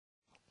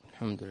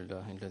الحمد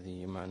لله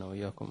الذي معنا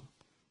وإياكم،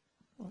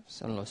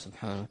 وأسأل الله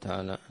سبحانه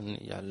وتعالى أن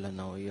يجعل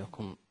لنا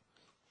وإياكم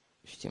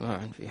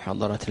اجتماعا في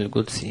حضرة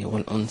القدس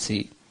والأنس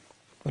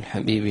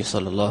والحبيب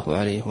صلى الله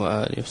عليه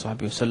وآله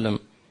وصحبه وسلم.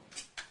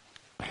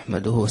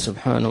 أحمده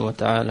سبحانه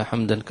وتعالى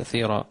حمدا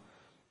كثيرا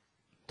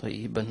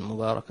طيبا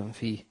مباركا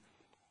فيه،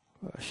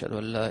 وأشهد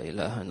أن لا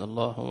إله إلا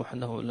الله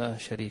وحده لا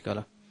شريك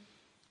له،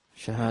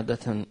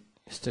 شهادة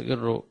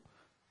يستقر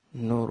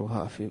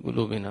نورها في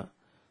قلوبنا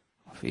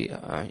وفي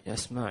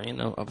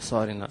أسماعنا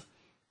وأبصارنا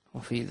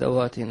وفي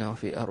ذواتنا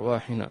وفي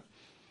أرواحنا،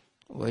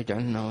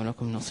 ويجعلنا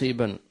ولكم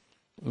نصيبا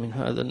من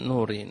هذا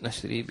النور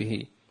نسري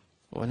به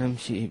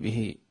ونمشي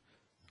به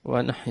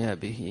ونحيا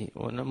به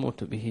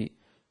ونموت به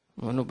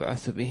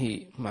ونبعث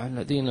به مع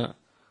الذين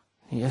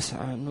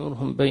يسعى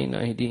نورهم بين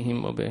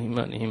أيديهم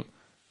وبأيمانهم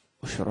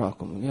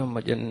بشراكم اليوم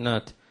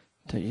جنات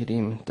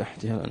تجري من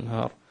تحتها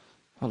الأنهار.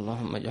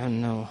 اللهم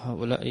اجعلنا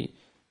وهؤلاء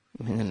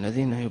من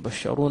الذين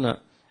يبشرون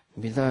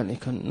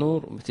بذلك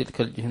النور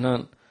بتلك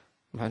الجنان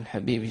مع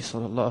الحبيب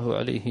صلى الله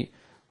عليه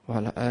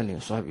وعلى آله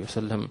وصحبه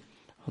وسلم.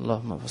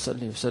 اللهم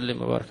فصل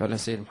وسلم وبارك على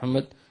سيدنا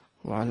محمد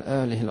وعلى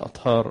آله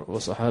الأطهار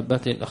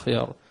وصحابته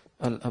الأخيار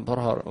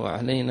الأبرار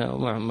وعلينا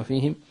ومعهم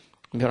فيهم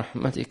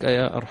برحمتك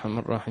يا أرحم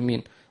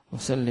الراحمين،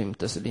 وسلم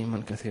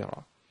تسليما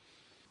كثيرا.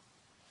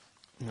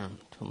 نعم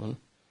تفضل.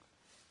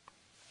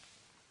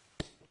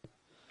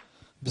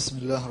 بسم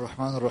الله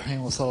الرحمن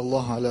الرحيم، وصلى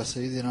الله على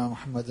سيدنا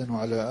محمد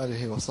وعلى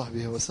آله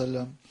وصحبه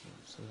وسلم.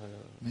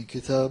 من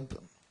كتاب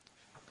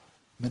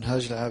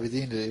منهاج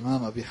العابدين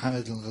للإمام أبي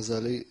حامد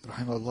الغزالي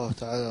رحمه الله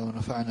تعالى،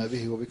 ونفعنا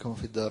به وبكم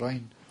في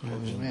الدارين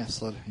وبجميع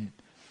الصالحين،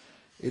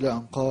 إلى أن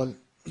قال: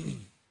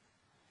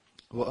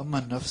 وأما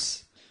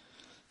النفس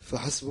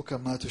فحسبك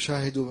ما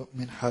تشاهد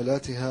من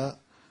حالاتها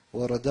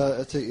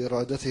ورداءة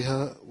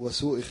إرادتها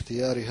وسوء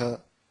اختيارها،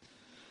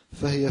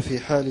 فهي في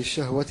حال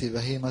الشهوة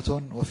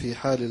بهيمة، وفي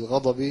حال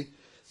الغضب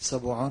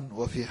سبع،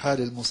 وفي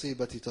حال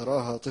المصيبة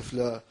تراها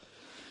طفلا،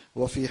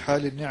 وفي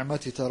حال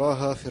النعمة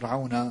تراها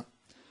فرعونا،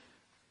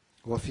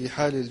 وفي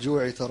حال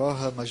الجوع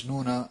تراها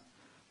مجنونا،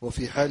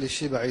 وفي حال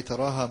الشبع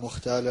تراها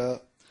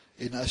مختالا.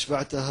 إن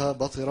أشبعتها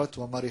بطرت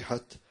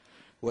ومرحت،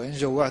 وإن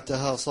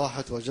جوعتها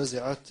صاحت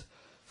وجزعت،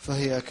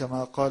 فهي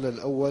كما قال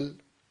الأول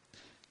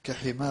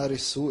كحمار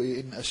السوء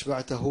إن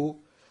أشبعته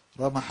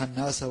رمح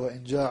الناس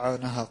وإن جاع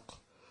نهق.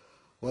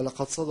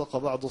 ولقد صدق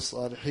بعض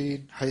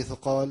الصالحين حيث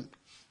قال: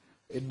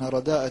 إن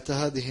رداءة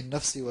هذه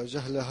النفس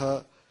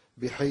وجهلها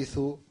بحيث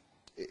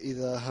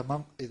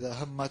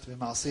إذا همت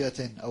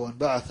بمعصية أو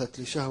انبعثت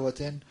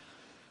لشهوة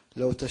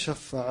لو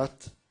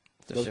تشفعت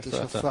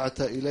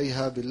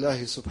إليها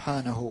بالله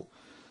سبحانه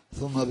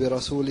ثم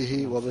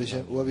برسوله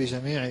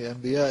وبجميع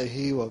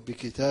أنبيائه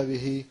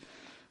وبكتابه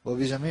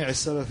وبجميع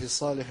السلف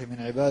الصالح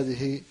من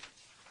عباده،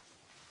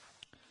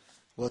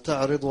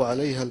 وتعرض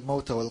عليها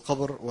الموت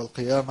والقبر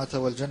والقيامة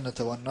والجنة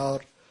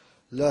والنار،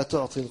 لا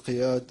تعطي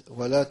القياد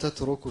ولا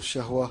تترك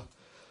الشهوة.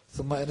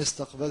 ثم إن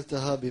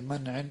استقبلتها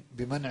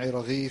بمنع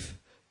رغيف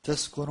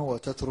تسكن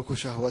وتترك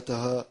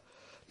شهوتها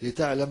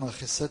لتعلم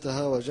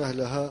خستها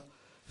وجهلها،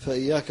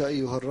 فإياك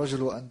أيها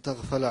الرجل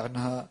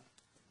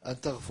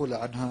أن تغفل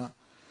عنها،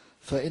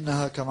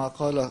 فإنها كما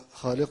قال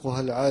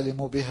خالقها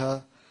العالم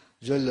بها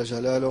جل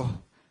جلاله: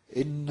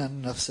 إن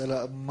النفس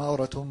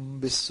لأمارة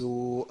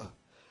بالسوء.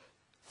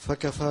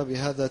 فكفى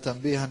بهذا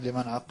تنبيها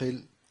لمن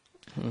عقل.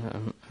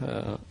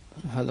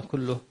 هذا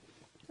كله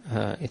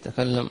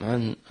يتكلم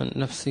عن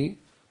النفس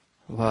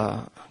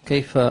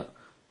وكيف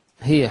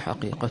هي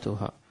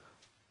حقيقتها،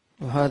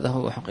 وهذا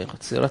هو حقيقة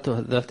سيرتها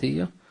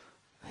الذاتية.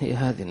 هي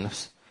هذه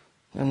النفس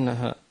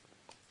أنها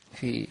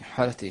في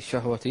حالة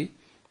الشهوة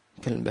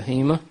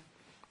كالبهيمة.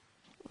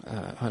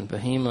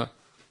 البهيمة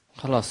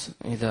خلاص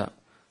إذا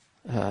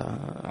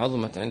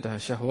عظمت عندها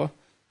شهوة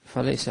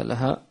فليس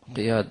لها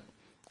قياد،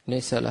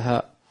 ليس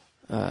لها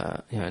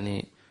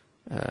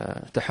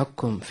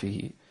تحكم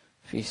في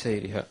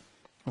سيرها.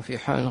 وفي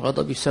حال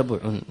الغضب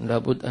سبع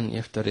لابد أن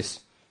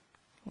يفترس،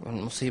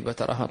 والمصيبة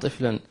تراها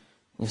طفلا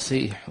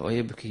يصيح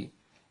ويبكي.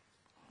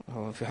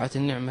 وفي حالة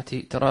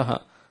النعمة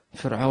تراها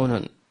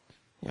فرعونا،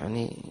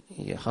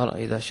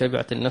 إذا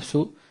شبعت النفس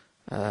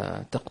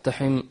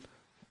تقتحم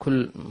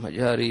كل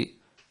مجاري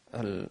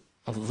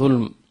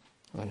الظلم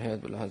والعياذ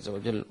بالله عز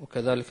وجل.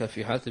 وكذلك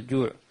في حالة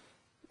الجوع،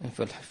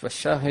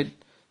 فالشاهد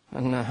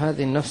أن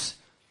هذه النفس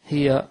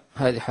هي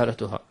هذه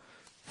حالتها.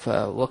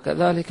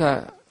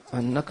 وكذلك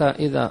أنك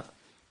إذا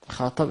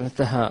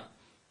خاطبتها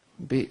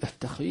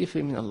بالتخويف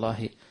من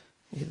الله،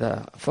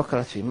 إذا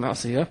فكرت في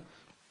معصية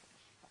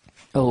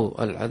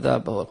أو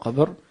العذاب أو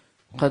القبر،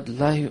 قد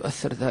لا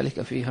يؤثر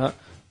ذلك فيها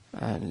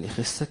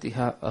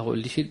لخستها أو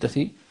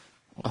لشدة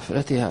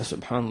غفلتها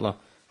سبحان الله.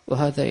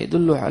 وهذا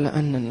يدل على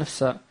أن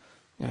النفس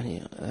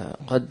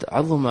قد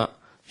عظم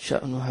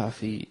شأنها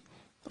في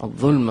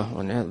الظلمة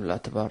والعياذ بالله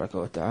تبارك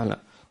وتعالى.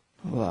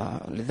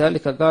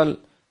 ولذلك قال: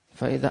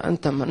 فإذا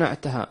أنت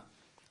منعتها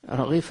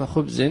رغيف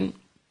خبز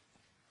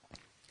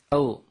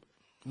أو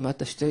ما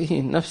تشتهيه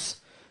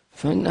النفس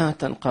فإنها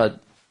تنقاد.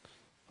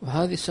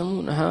 وهذه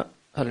يسمونها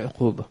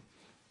العقوبة،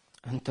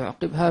 أن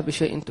تعاقبها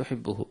بشيء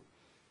تحبه.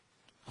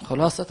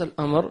 خلاصة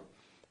الأمر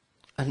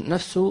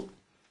النفس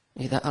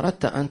إذا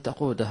أردت أن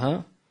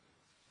تقودها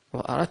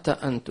وأردت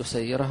أن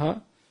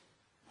تسيرها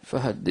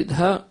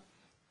فهددها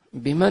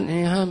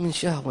بمنعها من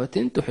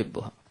شهوة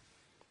تحبها،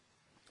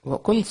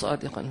 وكن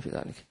صادقا في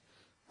ذلك،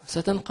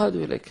 ستنقاد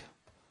إليك،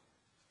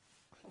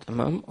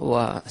 تمام،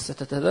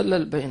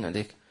 وستتذلل بين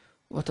يديك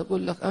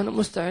وتقول لك أنا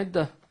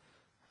مستعدة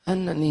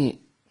أنني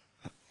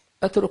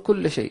أترك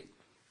كل شيء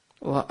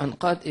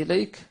وأنقاد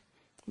إليك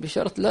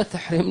بشرط لا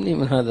تحرمني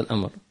من هذا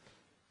الأمر.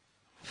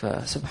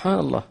 فسبحان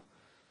الله،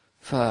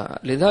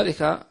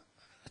 فلذلك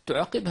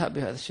تعاقبها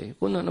بهذا الشيء.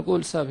 كنا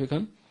نقول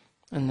سابقا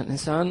أن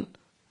الإنسان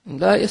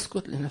لا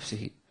يسكت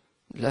لنفسه،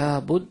 لا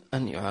بد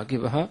أن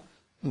يعاقبها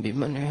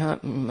بمنعها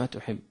مما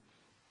تحب.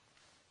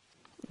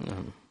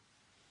 نعم.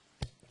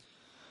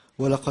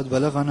 ولقد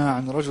بلغنا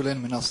عن رجل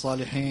من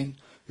الصالحين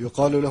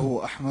يقال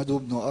له أحمد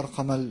بن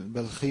أرقم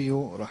البلخي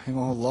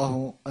رحمه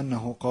الله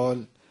أنه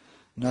قال: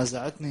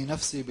 نازعتني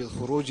نفسي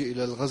بالخروج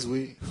إلى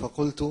الغزو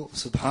فقلت: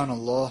 سبحان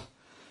الله،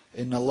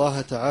 إن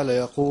الله تعالى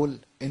يقول: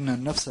 إن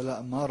النفس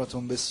لأمارة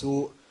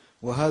بالسوء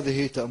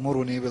وهذه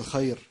تأمرني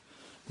بالخير،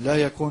 لا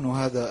يكون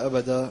هذا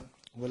أبدا،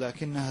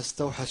 ولكنها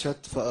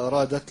استوحشت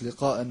فأرادت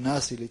لقاء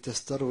الناس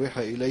لتستروح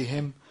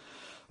إليهم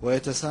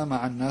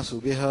ويتسامع الناس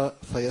بها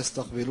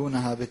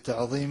فيستقبلونها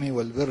بالتعظيم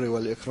والبر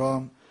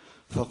والإكرام،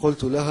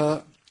 فقلت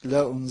لها: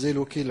 لا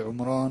أنزلك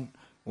العمران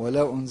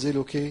ولا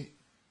أنزلك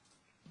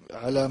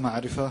على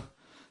معرفة،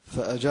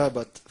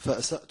 فأجابت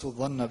فأسأت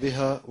الظن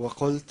بها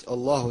وقلت: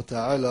 الله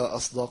تعالى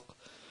أصدق،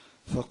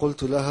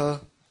 فقلت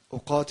لها: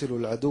 أقاتل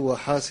العدو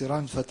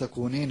حاسرا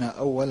فتكونين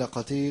أول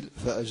قتيل،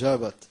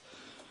 فأجابت،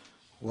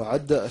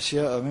 وعد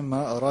أشياء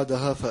مما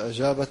أرادها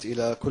فأجابت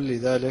إلى كل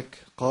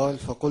ذلك. قال: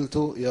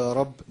 فقلت: يا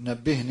رب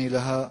نبهني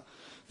لها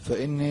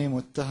فإني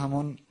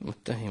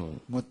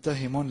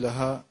متهم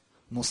لها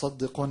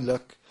مصدق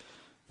لك،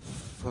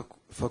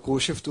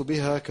 فكوشفت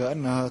بها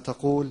كأنها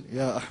تقول: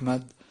 يا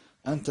أحمد،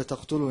 أنت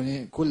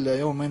تقتلني كل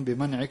يوم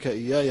بمنعك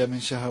إياي من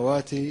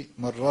شهواتي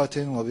مرات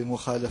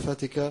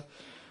وبمخالفتك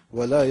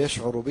ولا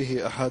يشعر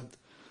به أحد،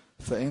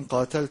 فإن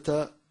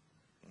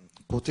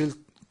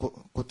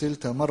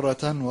قتلت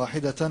مرة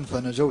واحدة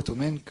فنجوت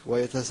منك،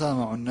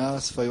 ويتسامع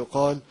الناس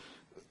فيقال: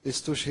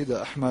 استشهد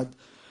أحمد،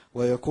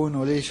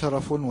 ويكون لي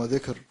شرف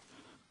وذكر.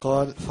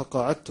 قال: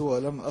 فقعدت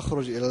ولم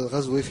أخرج إلى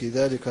الغزو في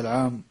ذلك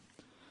العام.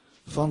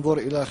 فانظر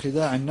إلى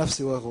خداع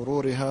النفس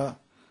وغرورها،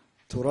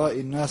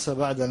 ترائي الناس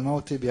بعد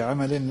الموت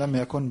بعمل لم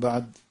يكن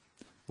بعد.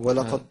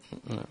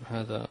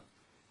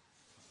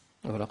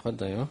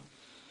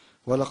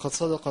 ولقد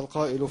صدق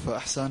القائل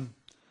فأحسن: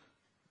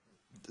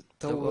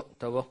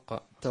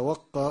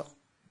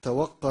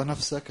 توقى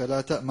نفسك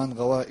لا تأمن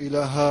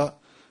غوائلها،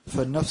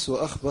 فالنفس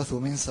أخبث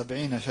من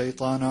 70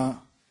 شيطانا.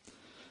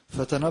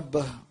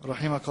 فتنبه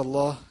رحمك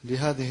الله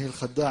لهذه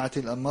الخداعة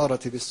الأمارة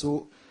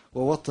بالسوء،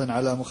 ووطن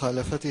على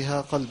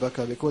مخالفتها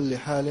قلبك بكل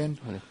حال،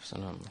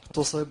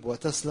 تصب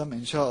وتسلم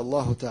إن شاء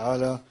الله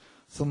تعالى،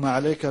 ثم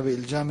عليك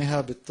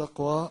بإلجامها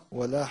بالتقوى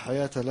ولا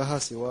حياة لها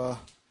سواه.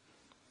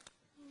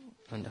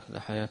 عندك لا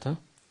حياة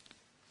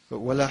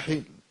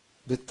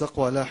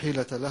بالتقوى لا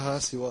حيلة لها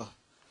سواه.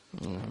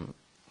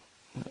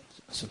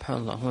 سبحان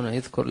الله. هنا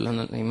يذكر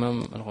لنا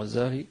الإمام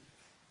الغزالي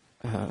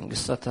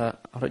قصة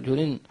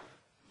رجل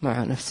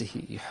مع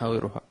نفسه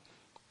يحاورها،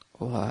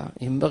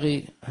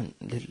 وينبغي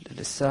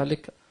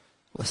للسالك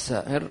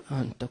والسائر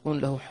أن تكون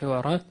له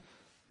حوارات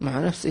مع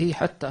نفسه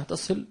حتى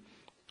تصل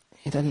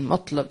إلى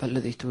المطلب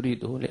الذي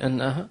تريده،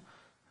 لأنها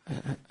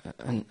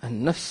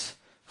النفس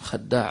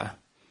خداعة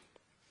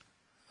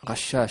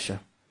غشاشة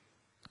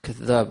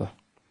كذابة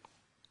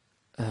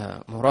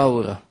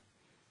مراوغة،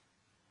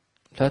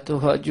 لا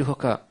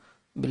تواجهك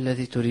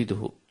بالذي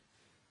تريده،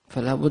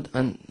 فلا بد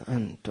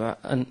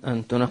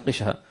أن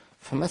تناقشها.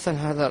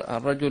 فمثلا هذا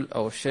الرجل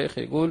أو الشيخ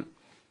يقول: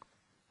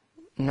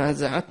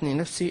 نازعتني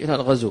نفسي إلى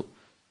الغزو،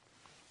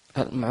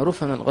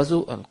 معروف أن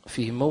الغزو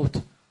فيه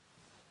موت،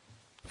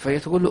 فهي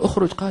تقول له: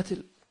 اخرج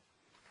قاتل،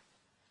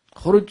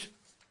 خرج،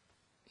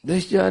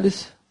 ليش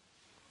جالس؟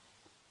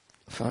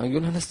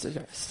 فيقول: أنا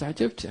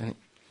استعجبت يعني.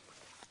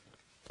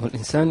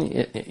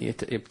 والإنسان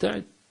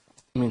يبتعد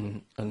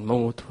من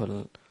الموت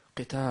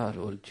والقتال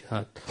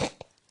والجهاد،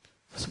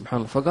 سبحان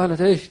الله.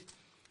 فقالت: إيش؟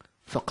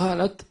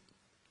 فقالت: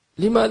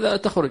 لماذا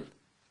تخرج؟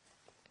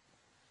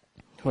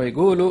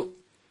 ويقول: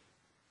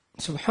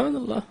 سبحان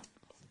الله،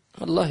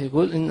 الله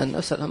يقول: إن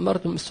النفس الأمارة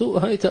بالسوء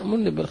هاي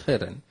تأمرني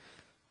بالخير، يعني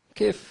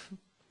كيف؟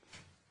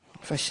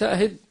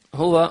 فالشاهد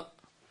هو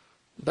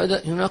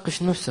بدأ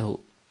يناقش نفسه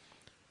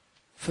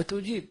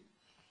فتجيب.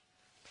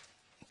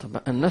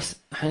 طبعا النفس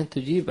حين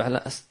تجيب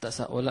على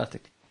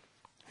تساؤلاتك،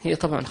 هي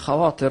طبعا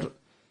خواطر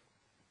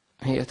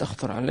هي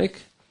تخطر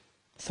عليك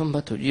ثم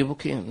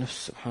تجيبك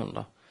النفس، سبحان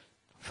الله.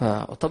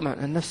 وطبعا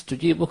النفس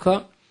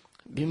تجيبك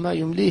بما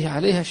يمليه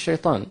عليها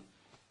الشيطان.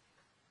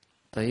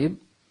 طيب،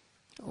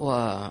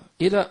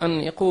 وإلى أن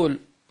يقول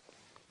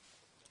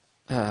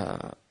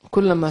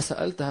كلما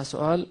سألتها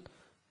سؤال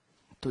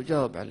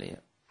تجاوب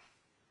عليه،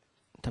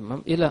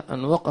 تمام، إلى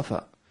أن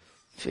وقف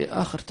في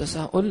آخر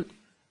تساؤل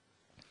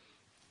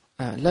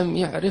لم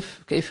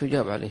يعرف كيف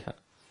يجاب عليها،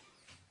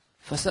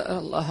 فسأل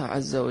الله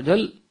عز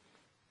وجل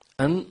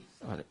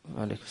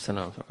عليكم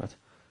السلام ورحمة الله،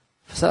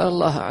 فسأل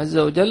الله عز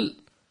وجل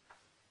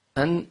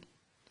أن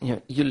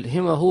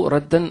يلهمه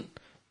ردا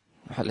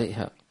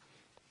عليها.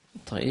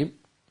 طيب،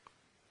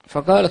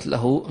 فقالت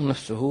له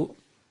نفسه: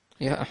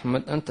 يا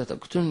أحمد، أنت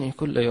تقتلني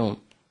كل يوم،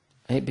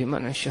 أي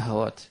بمنع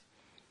الشهوات،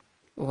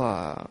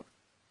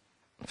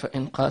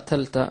 فإن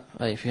قاتلت،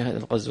 أي في هذه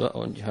الغزوة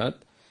أو الجهاد،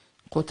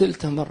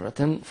 قتلت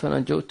مرة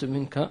فنجوت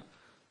منك،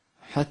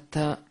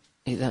 حتى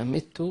إذا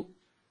مت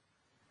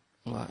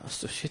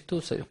واستشهدت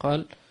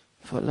سيقال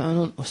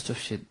فلان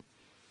استشهد.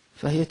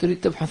 فهي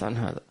تريد تبحث عن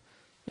هذا،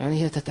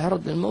 يعني هي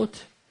تتعرض للموت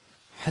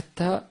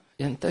حتى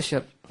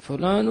ينتشر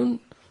فلان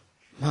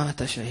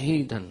مات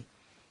شهيدا.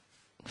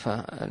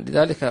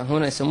 فلذلك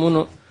هنا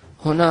يسمونه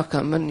هناك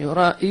من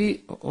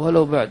يرائي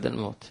ولو بعد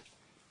الموت،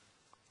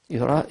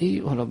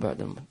 يرائي ولو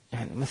بعد الموت.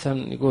 يعني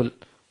مثلا يقول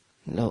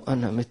لو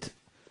أنا مت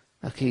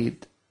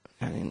أكيد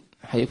يعني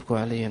حيبكوا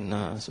علي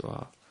الناس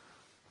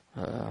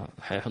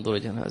وحيحضروا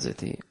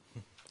جنازتي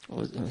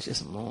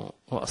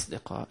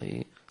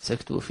وأصدقائي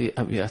سيكتبوا في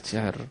أبيات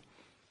شعر،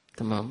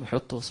 تمام،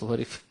 يحطوا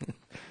صوري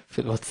في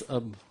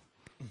الواتساب،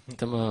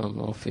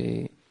 تمام،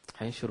 وفي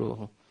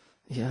حينشروه.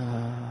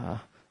 يا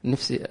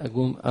نفسي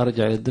أقوم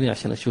أرجع للدنيا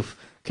عشان أشوف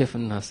كيف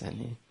الناس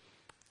يعني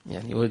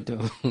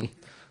يودعوا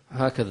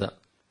هكذا.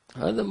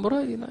 هذا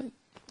مرائي.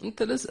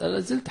 أنت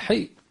لازلت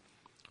حي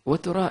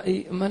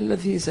وترائي ما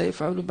الذي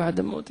سيفعل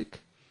بعد موتك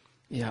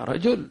يا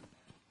رجل.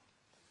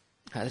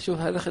 هذا شوف،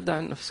 هذا خداع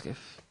النفس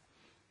كيف.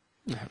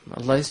 نعم،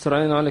 الله يستر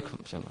علينا وعليكم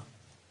إن شاء الله.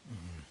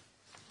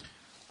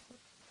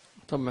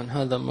 طبعا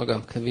هذا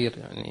مقام كبير،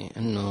 يعني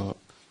أنه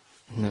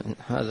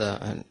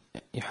هذا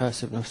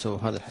يحاسب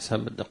نفسه هذا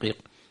الحساب الدقيق.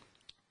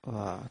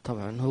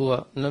 وطبعا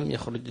هو لم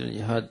يخرج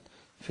للجهاد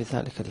في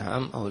ذلك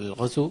العام أو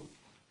للغزو،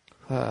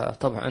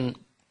 فطبعا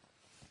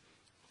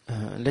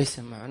ليس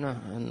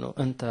معناه أنه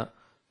أنت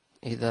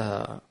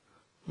إذا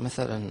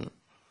مثلا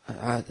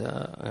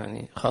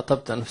يعني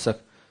خاطبت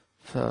نفسك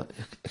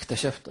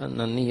فاكتشفت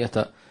أن النية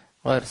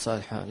غير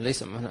صالحة،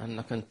 ليس معناه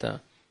أنك أنت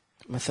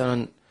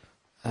مثلا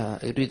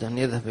يريد أن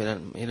يذهب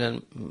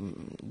إلى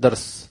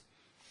الدرس،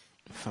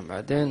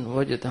 فبعدين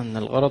وجد أن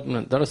الغرض من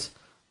الدرس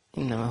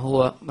إنما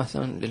هو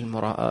مثلا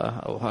للمراءة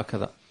أو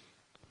هكذا،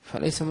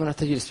 فليس معنى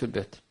تجلس في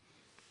البيت.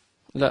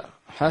 لا،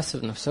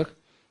 حاسب نفسك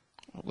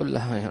وقل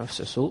لها يا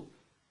نفس سوء،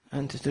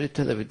 أنت تريد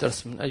تذهب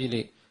الدرس من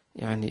أجل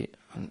يعني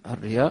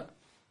الرياء،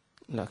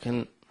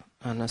 لكن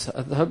أنا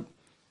سأذهب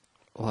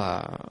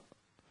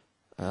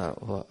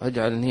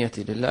وأجعل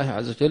نيتي لله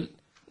عز وجل،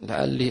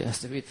 لعلي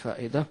أستفيد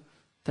فائدة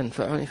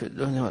تنفعني في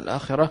الدنيا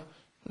والآخرة،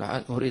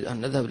 أريد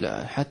أن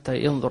أذهب حتى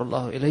ينظر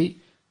الله إلي،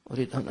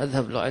 أريد أن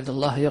أذهب لعل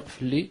الله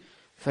يغفر لي.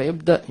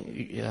 فيبدأ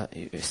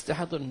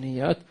يستحضر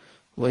النيات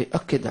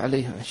ويأكد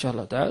عليها إن شاء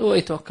الله تعالى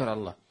ويتوكل على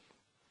الله.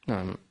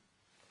 نعم،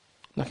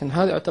 لكن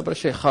هذا يعتبر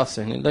شيء خاص،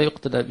 يعني لا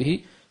يقتدى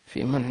به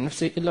في منع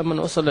نفسه إلا من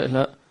وصل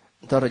إلى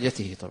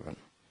درجته طبعا.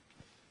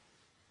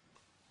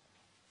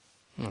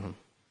 نعم.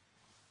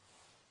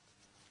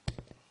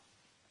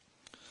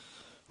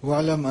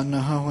 واعلم أن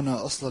ها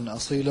هنا أصلا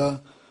أصيلا،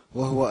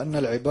 وهو أن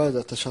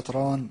العبادة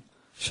شطران: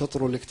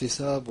 شطر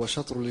الاكتساب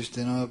وشطر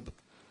الاجتناب.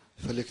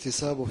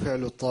 فالاكتساب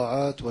فعل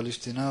الطاعات،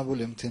 والاجتناب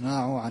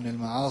الامتناع عن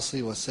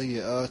المعاصي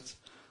والسيئات،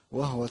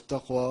 وهو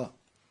التقوى.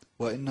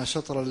 وإن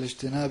شطر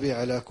الاجتناب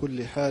على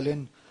كل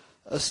حال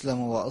أسلم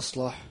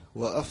وأصلح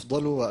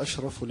وأفضل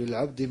وأشرف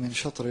للعبد من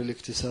شطر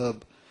الاكتساب.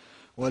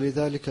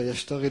 ولذلك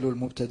يشتغل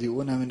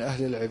المبتدئون من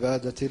أهل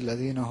العبادة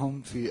الذين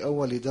هم في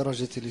أول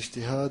درجة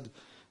الاجتهاد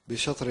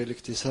بشطر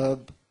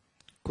الاكتساب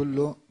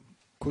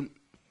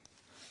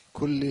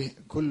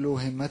كل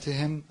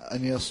همتهم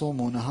أن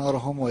يصوموا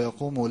نهارهم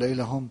ويقوموا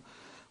ليلهم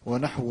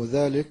ونحو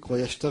ذلك.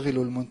 ويشتغل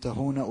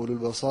المنتهون أولو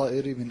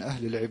البصائر من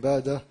أهل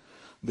العبادة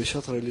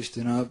بشطر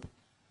الاجتناب،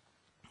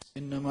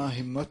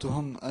 إنما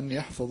همتهم أن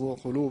يحفظوا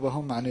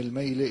قلوبهم عن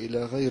الميل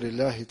إلى غير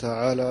الله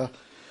تعالى،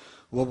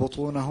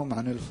 وبطونهم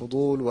عن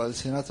الفضول،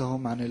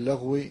 وألسنتهم عن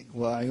اللغو،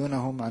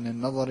 وأعينهم عن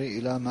النظر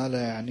إلى ما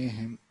لا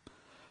يعنيهم.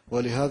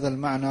 ولهذا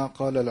المعنى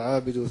قال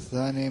العابد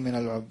الثاني من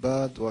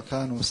العباد: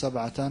 وكانوا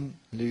 7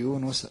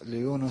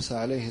 ليونس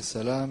عليه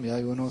السلام: يا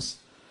يونس،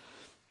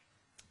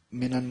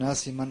 من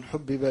الناس من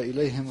حبب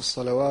إليهم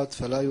الصلوات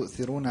فلا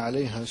يؤثرون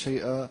عليها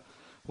شيئا،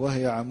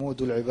 وهي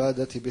عمود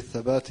العبادة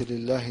بالثبات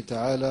لله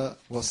تعالى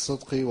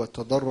والصدق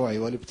والتضرع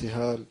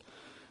والابتهال.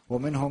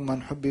 ومنهم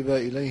من حبب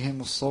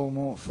إليهم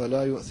الصوم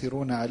فلا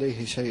يؤثرون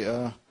عليه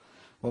شيئا،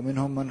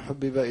 ومنهم من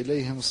حبب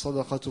إليهم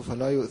الصدقة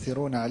فلا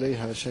يؤثرون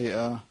عليها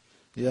شيئا.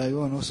 يا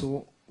يونس،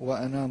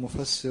 وأنا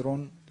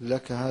مفسر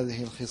لك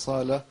هذه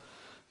الخصالة: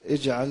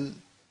 اجعل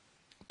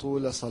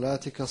طول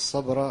صلاتك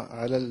الصبر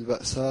على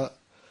البأساء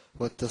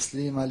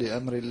والتسليم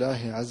لأمر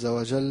الله عز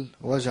وجل،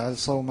 واجعل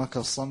صومك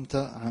الصمت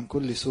عن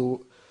كل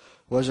سوء،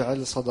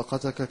 واجعل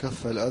صدقتك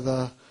كف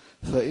الأذى،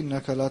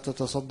 فإنك لا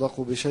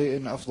تتصدق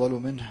بشيء أفضل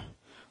منه،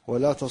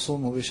 ولا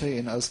تصوم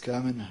بشيء أزكى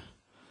منه.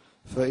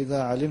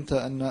 فإذا علمت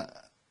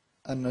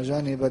أن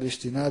جانب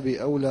الاجتناب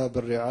أولى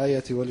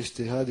بالرعاية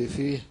والاجتهاد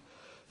فيه،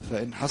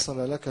 فإن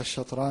حصل لك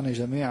الشطران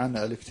جميعا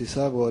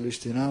الاكتساب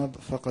والاجتناب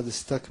فقد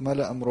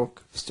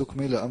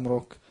استكمل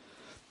أمرك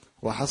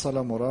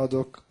وحصل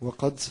مرادك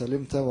وقد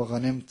سلمت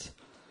وغنمت.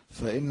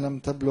 فإن لم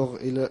تبلغ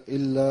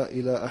إلا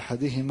إلى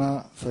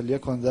أحدهما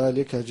فليكن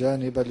ذلك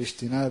جانب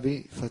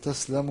الاجتناب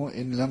فتسلم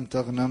إن لم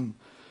تغنم،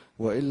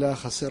 وإلا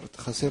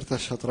خسرت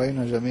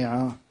الشطرين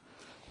جميعا.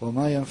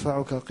 وما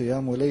ينفعك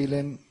قيام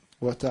ليل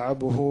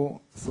وتعبه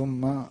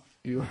ثم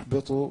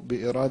يحبط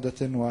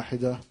بإرادة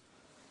واحدة،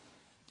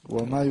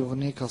 وما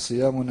يغنيك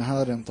صيام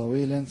نهار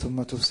طويل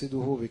ثم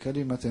تفسده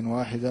بكلمة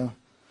واحدة.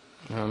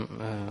 نعم،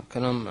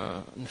 كلام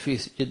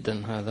نفيس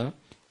جدا هذا،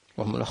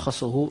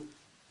 وملخصه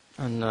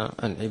أن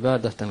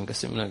العبادة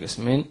تنقسم إلى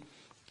قسمين: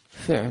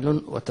 فعل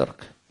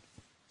وترك.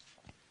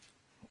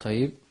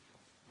 طيب،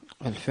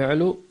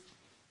 الفعل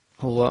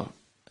هو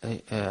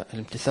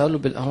الامتثال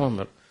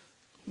بالأوامر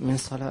من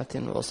صلاة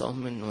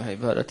وصوم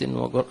وعبادة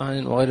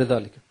وقرآن وغير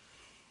ذلك،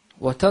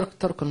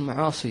 ترك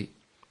المعاصي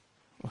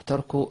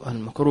وترك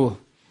المكروه.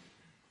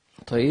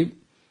 طيب،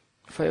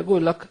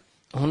 فيقول لك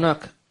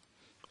هناك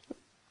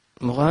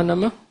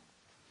مغانمة،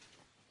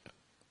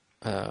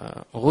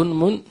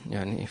 غنم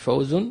يعني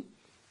فوز،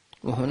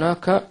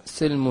 وهناك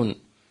سلم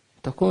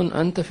تكون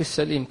أنت في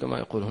السليم كما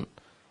يقولون،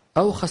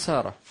 أو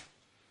خسارة.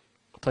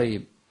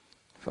 طيب،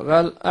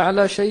 فقال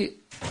أعلى شيء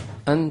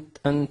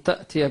أن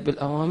تأتي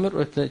بالأوامر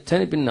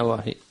وتجتنب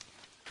النواهي.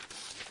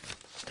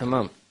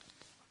 تمام.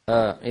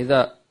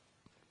 إذا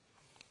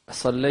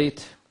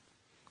صليت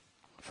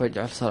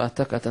فاجعل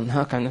صلاتك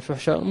تنهاك عن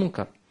الفحشاء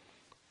والمنكر،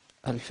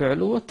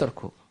 الفعل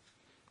والترك.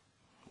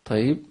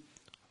 طيب،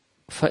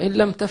 فإن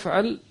لم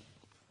تفعل،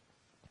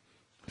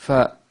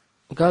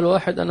 فقال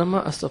واحد أنا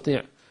ما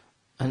أستطيع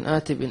أن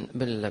آتي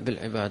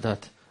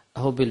بالعبادات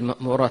أو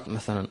بالمأمورات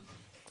مثلا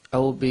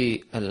أو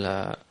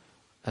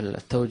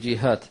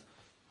بالتوجيهات،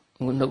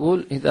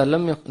 ونقول إذا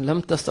لم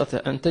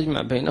تستطع أن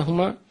تجمع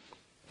بينهما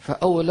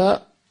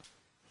فأولى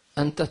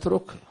أن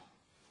تترك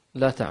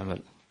لا تعمل.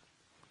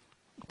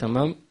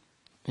 تمام،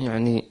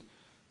 يعني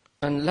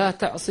أن لا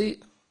تعصي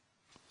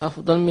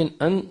أفضل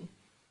من أن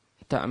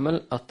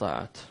تعمل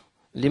الطاعات.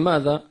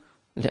 لماذا؟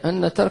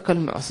 لأن ترك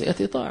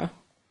المعصية طاعة.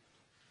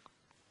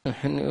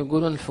 نحن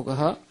يقولون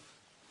الفقهاء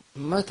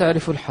ما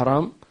تعرف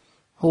الحرام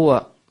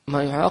هو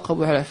ما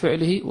يعاقب على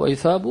فعله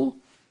ويثاب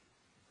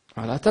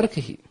على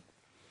تركه،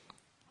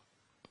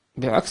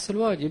 بعكس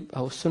الواجب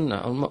أو السنة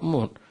أو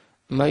المأمور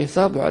ما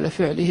يثاب على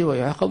فعله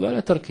ويعاقب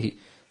على تركه،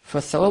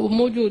 فالثواب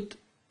موجود.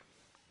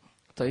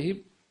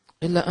 طيب،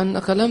 إلا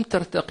أنك لم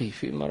ترتقي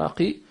في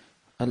مراقي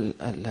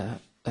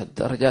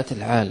الدرجات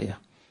العالية.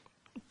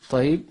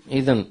 طيب،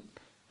 إذن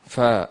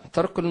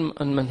فترك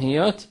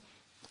المنهيات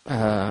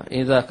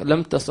إذا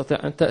لم تستطع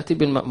أن تأتي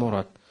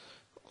بالمأمورات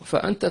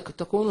فأنت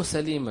تكون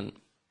سليما.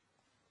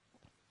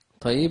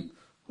 طيب،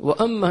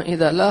 وأما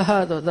إذا لا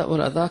هذا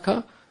ولا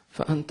ذاك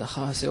فأنت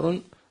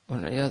خاسر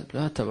والعياذ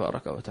بالله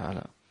تبارك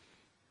وتعالى.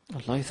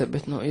 الله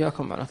يثبتنا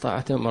وإياكم على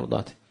طاعته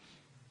ومرضاته.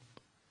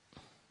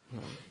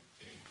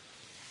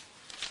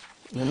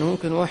 لأنه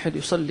ممكن واحد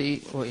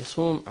يصلي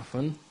ويصوم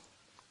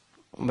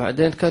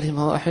وبعدين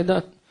كلمة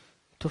واحدة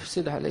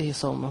تفسد عليه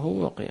صومه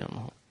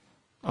وقيامه،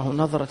 أو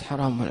نظرة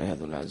حرام والعياذ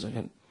بالله عز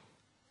وجل.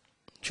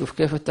 شوف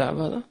كيف التعب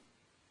هذا،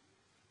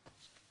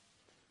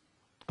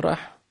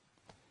 راح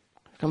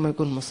كما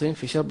يقول المصريين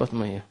في شربة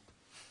مية.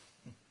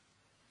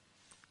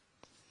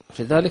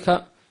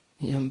 لذلك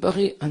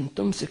ينبغي أن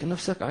تمسك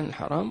نفسك عن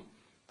الحرام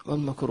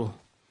والمكروه،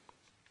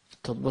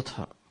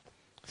 تضبطها،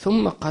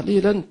 ثم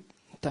قليلا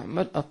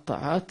تعمل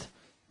الطاعات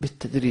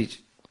بالتدريج.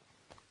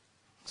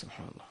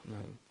 سبحان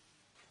الله.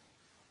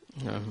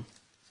 نعم.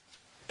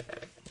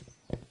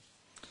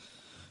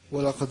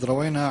 ولقد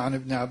روينا عن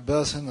ابن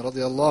عباس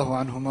رضي الله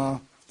عنهما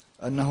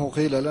أنه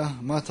قيل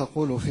له: ما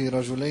تقول في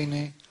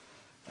رجلين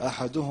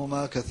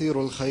أحدهما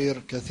كثير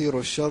الخير كثير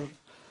الشر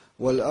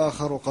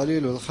والآخر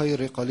قليل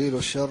الخير قليل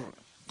الشر؟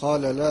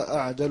 قال: لا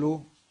أعدل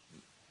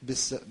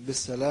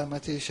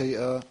بالسلامة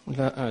شيئا.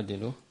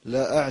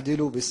 لا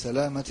أعدل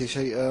بالسلامة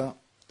شيئا.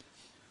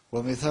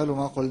 ومثال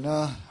ما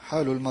قلناه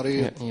حال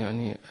المريض.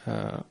 يعني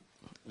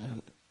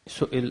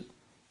سئل: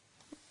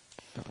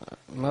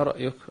 ما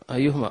رأيك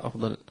أيهما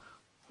أفضل،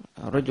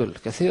 رجل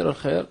كثير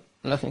الخير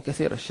لكن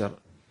كثير الشر،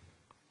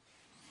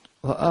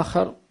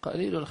 وآخر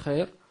قليل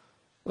الخير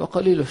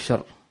وقليل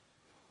الشر؟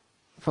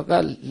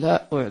 فقال: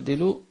 لا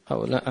أعدل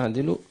أو لا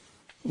أعدل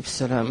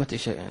بالسلامة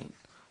شيئا،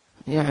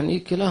 يعني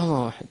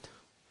كلاهما واحد،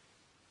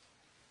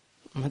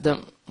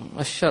 مدام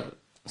الشر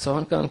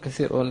سواء كان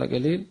كثير ولا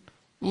قليل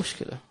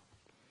مشكلة،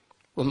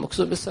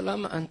 والمقصود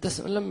بالسلامة أن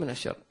تسلم من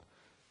الشر.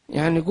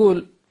 يعني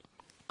يقول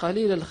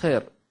قليل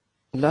الخير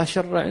لا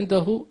شر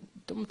عنده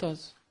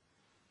ممتاز،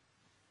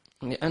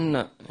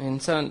 لأن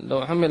إنسان لو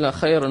عمل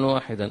خيرا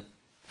واحدا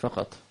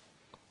فقط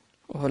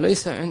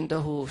وليس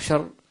عنده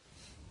شر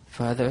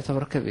فهذا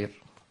يعتبر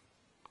كبير.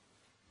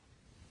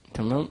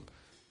 تمام.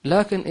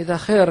 لكن إذا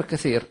خير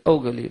كثير أو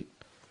قليل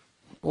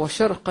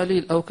وشر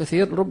قليل أو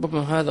كثير،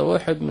 ربما هذا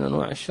واحد من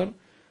أنواع الشر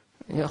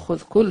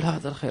يأخذ كل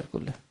هذا الخير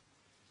كله.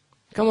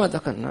 كما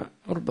ذكرنا،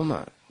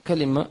 ربما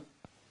كلمة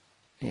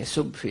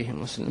يسب فيه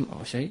مسلم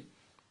أو شيء،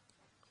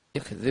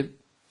 يكذب،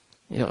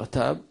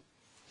 يغتاب،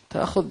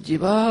 تأخذ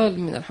جبال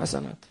من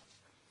الحسنات،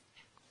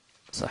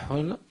 صح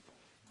ولا لا؟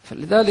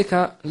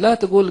 فلذلك لا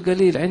تقول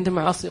قليل عند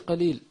معاصي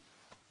قليل،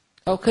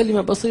 أو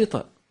كلمة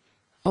بسيطة،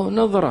 أو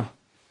نظرة،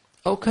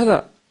 أو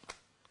كذا،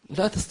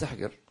 لا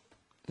تستحقر،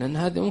 لأن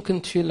هذه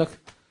ممكن تشيل لك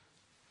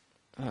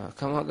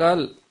كما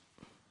قال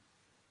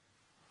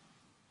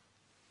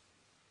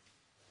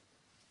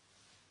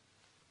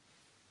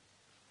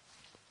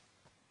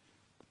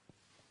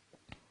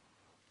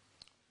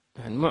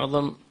يعني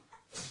معظم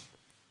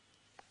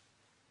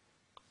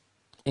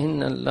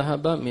إن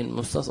اللهب من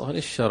مستصغر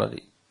الشرر.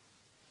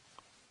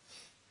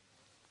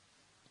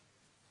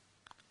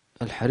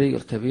 الحريق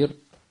الكبير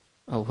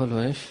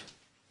أوله إيش؟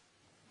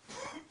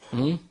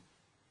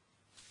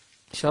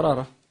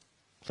 شرارة،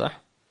 صح؟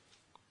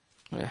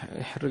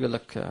 يحرق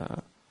لك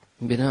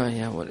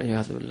بناية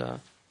والعياذ بالله،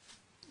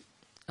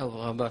 أو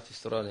غابات في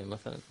استراليا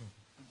مثلا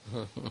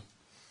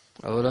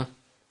أو لا،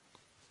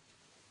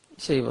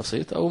 شيء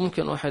بسيط. أو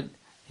ممكن واحد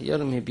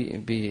يرمي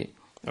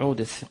بعود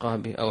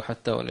الثقاب، أو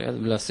حتى والعياذ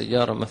بالله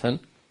سيارة مثلا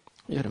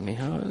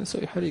يرميها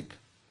يسوي حريق،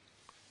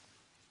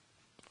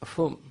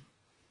 مفهوم؟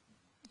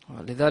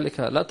 لذلك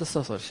لا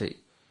تستصغر شيء،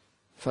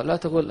 فلا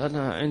تقول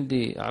أنا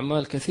عندي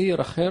أعمال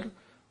كثيرة خير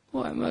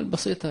وأعمال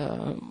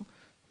بسيطة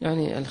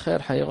يعني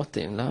الخير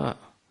حيغطي، لا،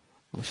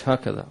 مش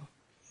هكذا،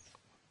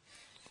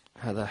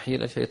 هذا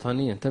حيلة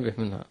شيطانية، انتبه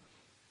منها،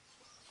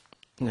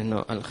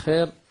 لأنه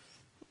الخير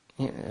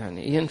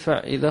يعني ينفع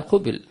إذا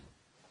قبل،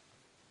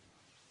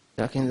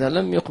 لكن إذا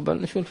لم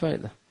يقبل شو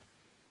الفائدة؟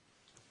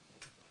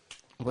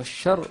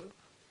 والشر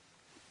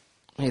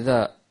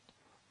إذا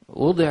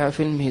وضع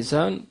في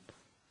الميزان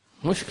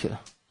مشكلة.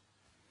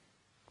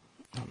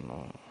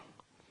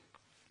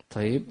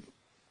 طيب،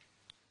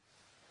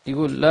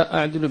 يقول لا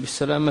أعدل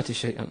بالسلامة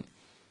شيئا،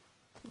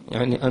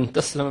 يعني أن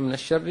تسلم من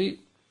الشر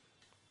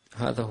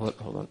هذا هو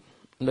الأفضل،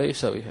 لا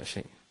يساويها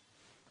شيء.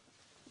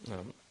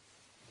 نعم.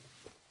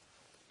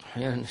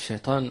 أحيانا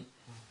الشيطان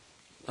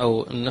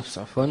أو النفس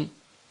عفوا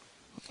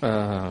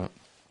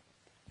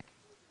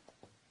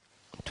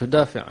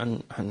تدافع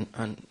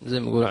عن زي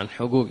ما يقولوا عن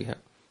حقوقها.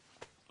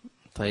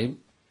 طيب،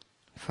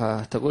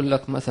 فتقول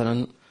لك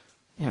مثلا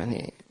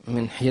يعني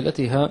من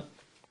حيلتها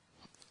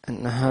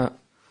أنها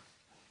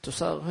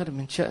تصغر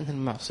من شأن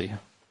المعصية،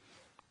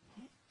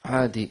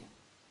 عادي،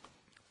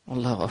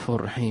 والله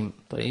غفور رحيم.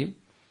 طيب،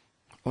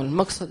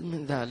 والمقصد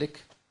من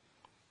ذلك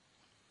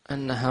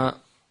أنها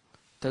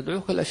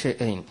تدعوك إلى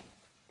شيئين،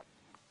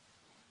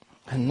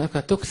 أنك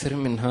تكثر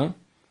منها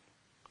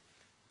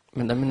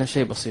من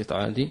شيء بسيط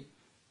عادي.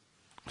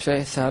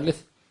 الشيء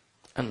الثالث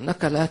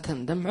أنك لا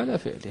تندم على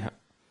فعلها،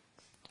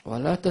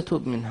 ولا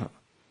تتوب منها،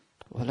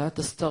 ولا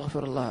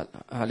تستغفر الله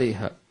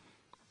عليها،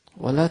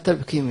 ولا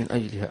تبكي من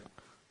أجلها،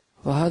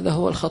 وهذا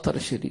هو الخطر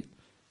الشديد.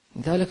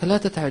 لذلك لا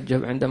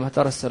تتعجب عندما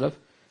ترى السلف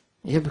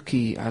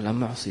يبكي على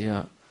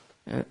معصية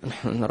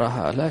نحن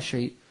نراها لا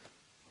شيء،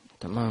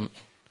 تمام،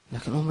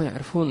 لكن هم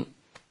يعرفون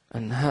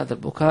أن هذا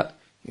البكاء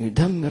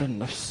يدمر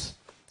النفس،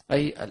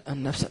 أي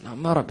النفس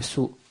الأمارة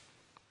بالسوء،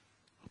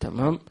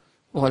 تمام.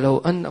 ولو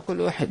أن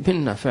كل واحد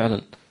منا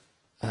فعلا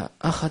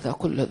أخذ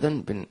كل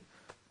ذنب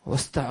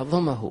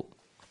واستعظمه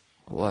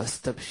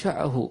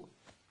واستبشعه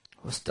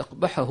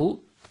واستقبحه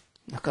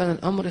لكان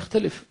الأمر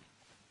يختلف.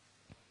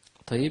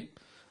 طيب،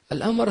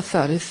 الأمر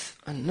الثالث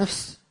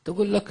النفس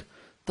تقول لك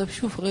طيب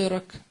شوف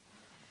غيرك،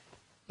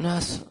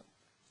 ناس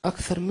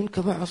أكثر منك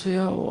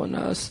معصية،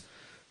 وناس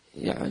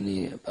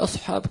يعني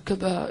أصحاب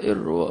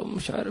كبائر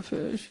ومش عارف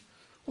إيش،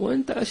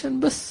 وأنت عشان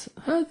بس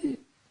هذه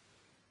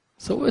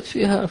سويت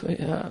فيها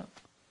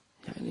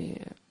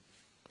يعني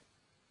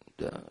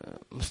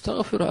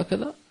مستغفر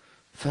هكذا.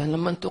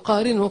 فلما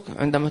تقارنك،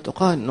 عندما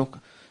تقارنك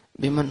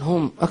بمن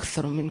هم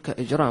أكثر منك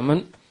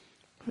إجراما،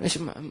 إيش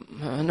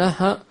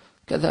معناها؟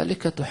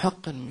 كذلك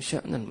تحقن من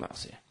شأن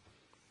المعصية،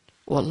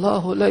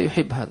 والله لا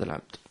يحب هذا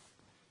العبد.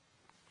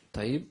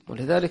 طيب،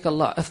 ولذلك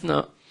الله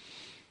أثنى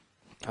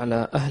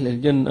على أهل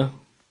الجنة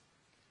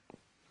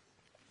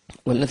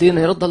والذين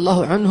يرضى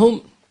الله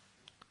عنهم،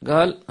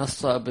 قال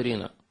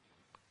الصابرين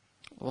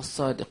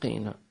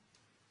والصادقين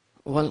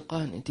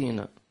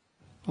والقانتين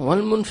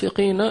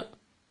والمنفقين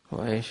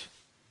وإيش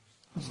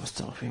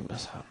المستغفرين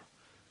بالأسحار.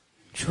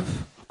 شوف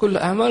كل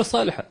أعمال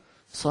صالحة،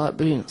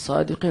 صابرين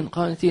صادقين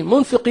قانتين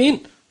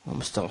منفقين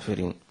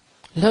ومستغفرين.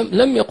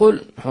 لم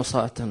يقل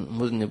حصاة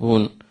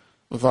مذنبون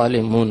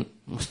ظالمون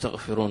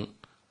مستغفرون،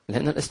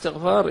 لأن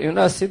الاستغفار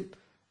يناسب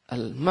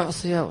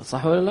المعصية،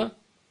 صح ولا لا؟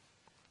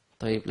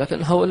 طيب،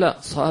 لكن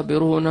هؤلاء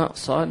صابرون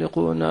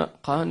صادقون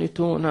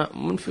قانتون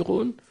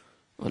منفقون،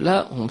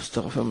 لا، هم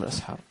مستغفرون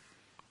بالأسحار،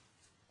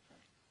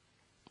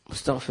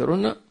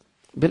 مستغفرون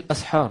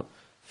بالأسحار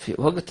في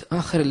وقت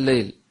آخر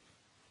الليل،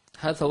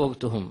 هذا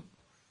وقتهم،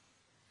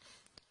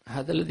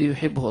 هذا الذي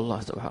يحبه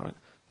الله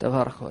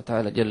تبارك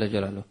وتعالى جل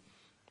جلاله.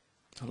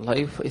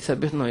 الله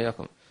يثبتنا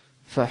وإياكم.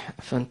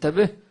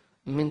 فانتبه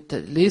من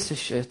تدليس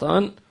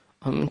الشيطان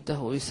ومن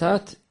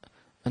تهويسات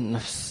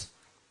النفس.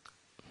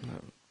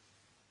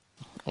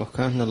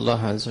 وكان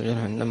الله عز وجل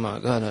عندما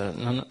قال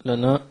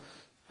لنا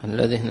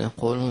الذين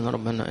يقولون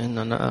ربنا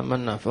إننا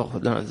آمنا فاغفر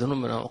لنا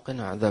ذنوبنا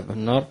وقنا عذاب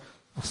النار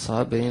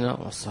الصابرين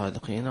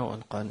والصادقين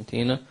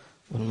والقانتين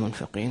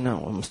والمنفقين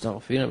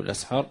والمستغفرين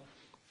بالأسحار،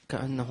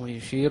 كأنه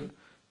يشير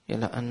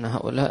إلى أن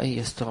هؤلاء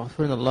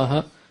يستغفرون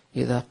الله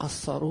إذا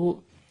قصروا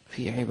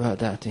في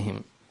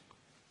عباداتهم،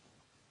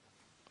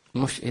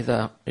 مش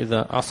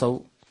إذا عصوا.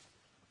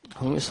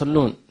 هم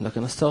يصلون،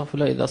 لكن استغفر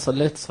الله إذا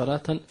صليت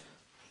صلاة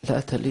لا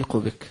تليق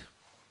بك.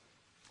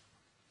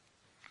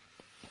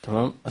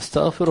 تمام.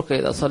 أستغفرك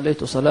إذا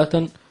صليت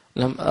صلاة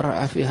لم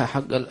أرعى فيها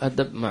حق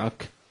الأدب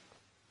معك.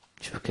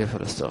 شوف كيف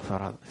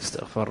الاستغفار، هذا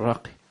استغفار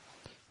راقي.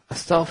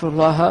 أستغفر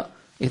الله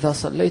إذا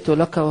صليت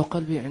لك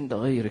وقلبي عند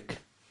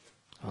غيرك.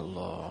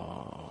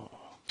 الله.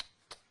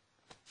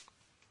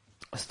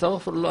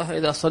 أستغفر الله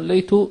إذا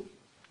صليت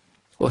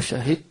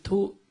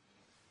وشهدت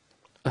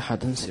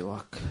أحدا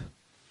سواك.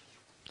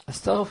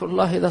 أستغفر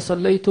الله إذا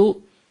صليت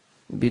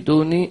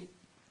بدون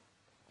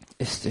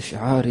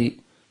استشعار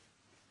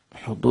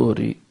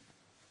حضور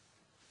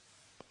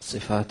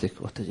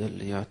صفاتك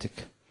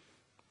وتجلياتك.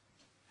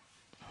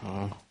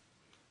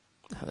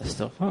 هذا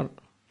استغفار.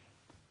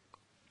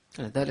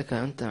 لذلك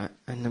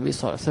النبي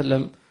صلى الله عليه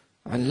وسلم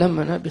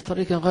علمنا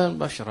بطريقة غير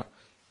مباشرة.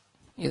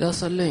 إذا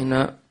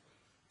صلينا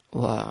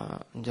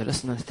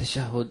وجلسنا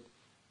للتشهد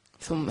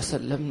ثم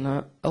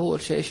سلمنا،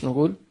 أول شيء إيش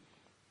نقول؟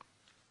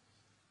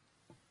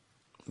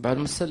 بعد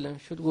ما تسلم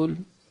شو تقول؟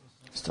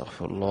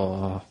 استغفر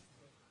الله،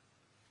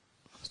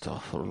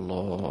 استغفر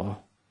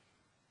الله،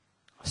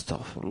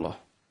 استغفر الله.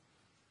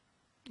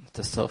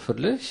 تستغفر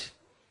ليش؟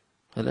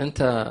 هل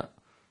أنت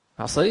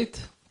عصيت؟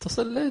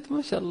 تصليت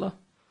ما شاء الله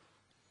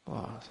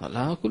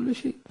وصلاها كل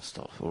شيء،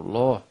 استغفر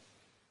الله.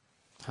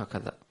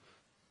 هكذا.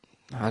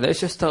 على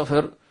إيش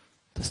استغفر؟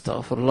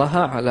 تستغفر الله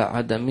على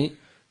عدم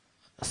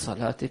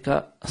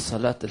صلاتك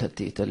الصلاة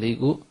التي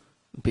تليق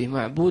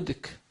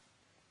بمعبودك.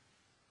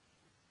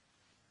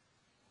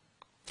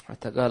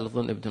 حتى قال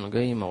ظن ابن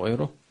القيم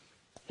وغيره: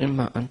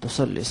 إما أن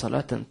تصلي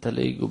صلاة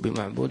تليق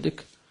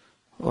بمعبودك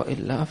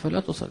وإلا فلا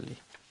تصلي.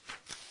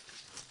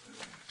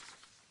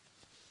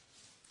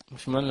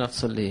 مش معنى لا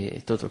تصلي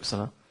تترك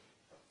صلاة،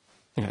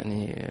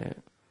 يعني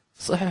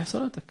صحيح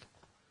صلاتك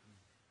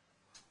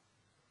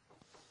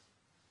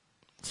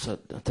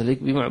تليق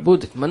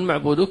بمعبودك. من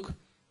معبودك؟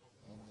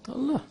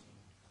 الله.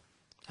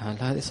 هل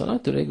هذه صلاة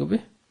تليق به؟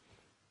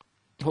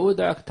 هو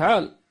دعاك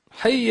تعال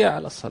حي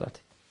على الصلاة.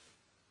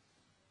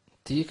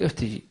 تيجي كيف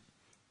تيجي؟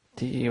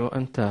 تيجي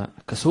وأنت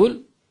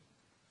كسول،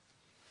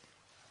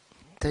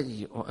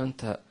 تجي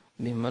وأنت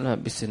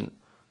بملابس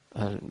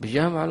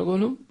البيجامة على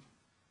قولهم،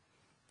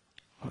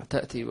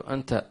 تأتي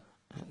وأنت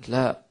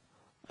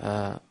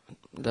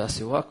لا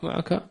سواك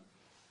معك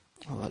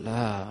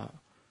ولا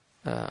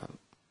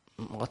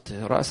مغطي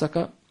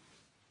رأسك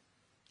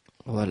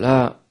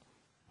ولا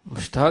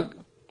مشتاق.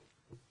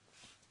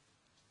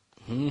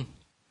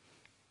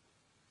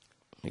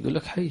 يقول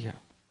لك حي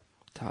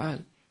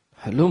تعال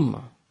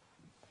هلم.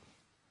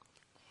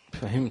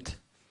 فهمت؟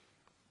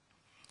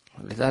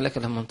 لذلك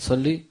لما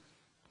تصلي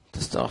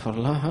تستغفر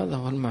الله، هذا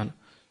هو المعنى.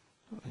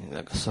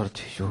 إذا قصرت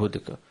في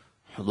شهودك،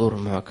 حضور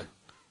معك،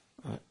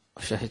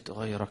 شهدت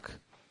غيرك،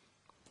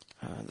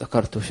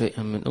 ذكرت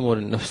شيئا من أمور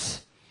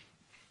النفس،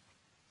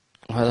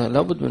 وهذا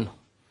لابد منه.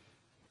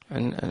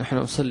 يعني نحن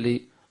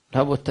نصلي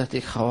لابد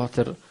تأتيك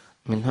خواطر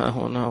من ها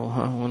هنا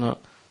وها هنا،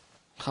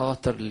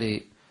 خواطر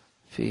لي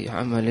في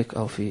عملك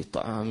أو في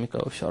طعامك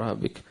أو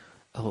شرابك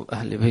أو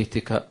أهل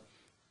بيتك،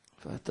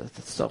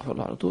 فتستغفر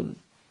الله على طول.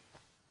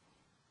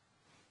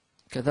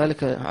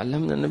 كذلك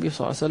علمنا النبي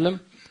صلى الله عليه وسلم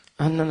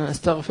أننا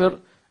نستغفر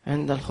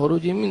عند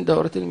الخروج من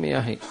دورة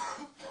المياه.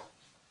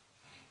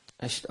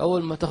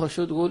 أول ما تخرج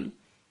شو تقول؟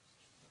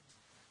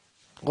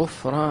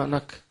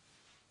 غفرانك.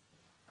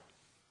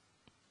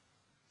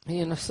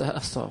 هي نفسها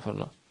استغفر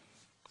الله،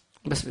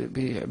 بس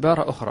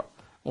بعبارة أخرى.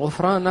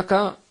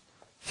 غفرانك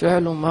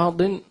فعل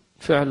ماض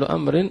فعل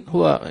أمر،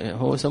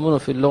 هو يسمونه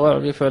في اللغة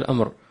العربية فعل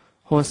أمر،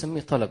 هو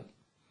نسميه طلب.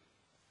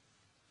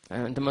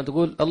 يعني عندما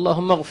تقول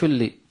اللهم اغفر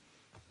لي،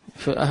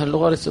 في أهل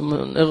اللغة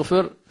يسمون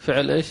اغفر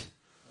فعل إيش؟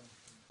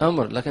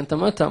 أمر، لكن أنت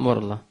ما تأمر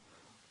الله،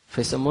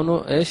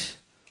 فيسمونه إيش؟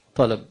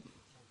 طلب.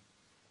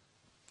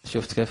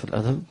 شفت كيف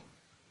الأدب؟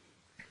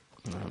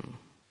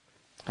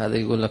 هذا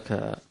يقول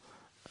لك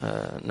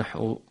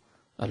نحو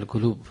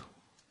القلوب.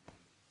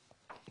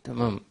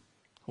 تمام.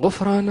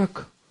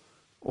 غفرانك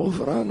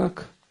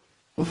غفرانك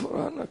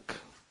غفرانك.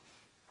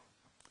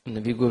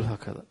 النبي يقول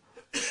هكذا.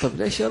 طب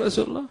ليش يا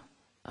رسول الله؟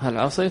 هل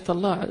عصيت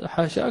الله؟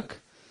 حاشاك.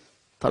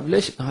 طب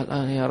ليش؟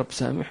 الآن يا رب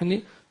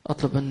سامحني،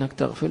 أطلب أنك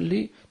تغفر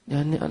لي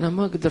لأني أنا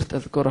ما قدرت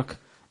أذكرك،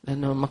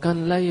 لأنه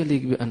المكان لا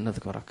يليق بأن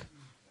نذكرك،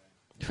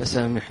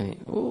 فسامحني.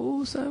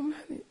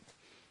 سامحني.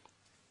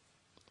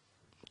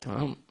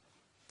 تمام.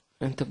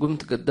 أنت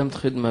قمت قدمت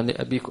خدمة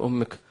لأبيك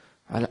أمك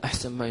على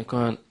أحسن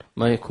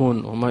ما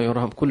يكون وما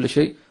يرام كل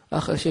شيء،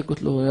 آخر شيء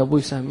قلت له يا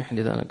أبوي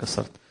سامحني إذا أنا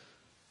قصرت.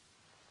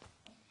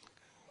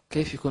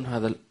 كيف يكون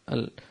هذا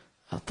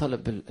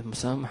طلب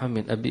المسامحة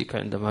من أبيك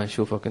عندما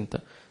يشوفك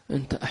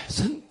أنت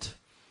أحسنت،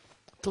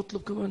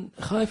 تطلب كمان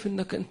خايف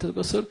أنك أنت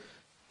تقصر،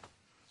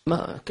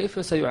 ما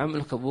كيف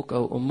سيعاملك أبوك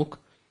أو أمك؟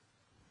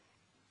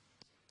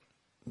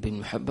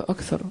 بالمحبة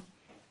أكثر،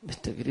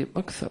 بالتقريب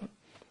أكثر،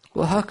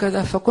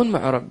 وهكذا. فكن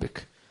مع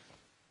ربك،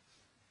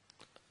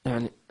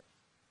 يعني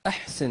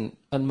أحسن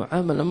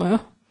المعاملة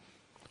معه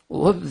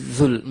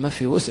وابذل ما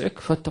في وسعك،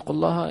 فاتقوا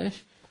الله إيش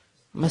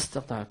ما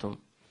استطعتم.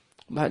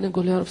 بعدين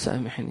قل يا رب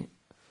سامحني،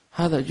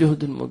 هذا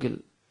جهد مقل،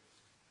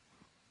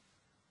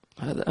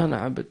 هذا أنا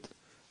عبد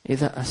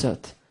إذا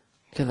أسأت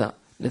كذا.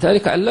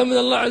 لذلك علمنا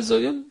الله عز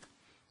وجل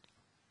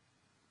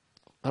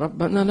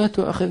ربنا لا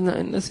تؤاخذنا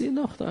إن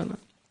نسينا أخطأنا،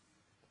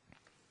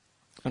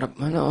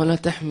 ربنا ولا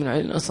تحمل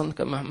علينا أصلا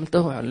كما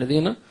حملته على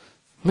الذين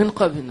من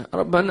قبلنا،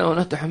 ربنا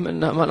ولا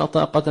تحملنا ما لا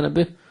طاقة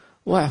به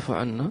واعف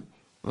عنا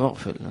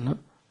واغفر لنا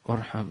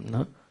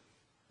وارحمنا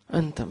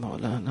أنت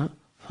مولانا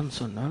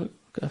فانصرنا على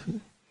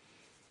الكافرين.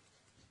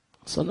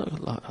 صدق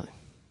الله العظيم.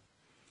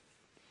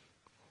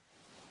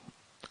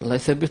 الله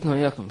يثبتنا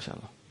وإياكم إن شاء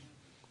الله.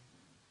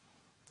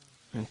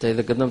 أنت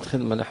إذا قدمت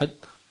خدمة لحد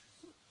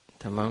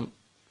تمام،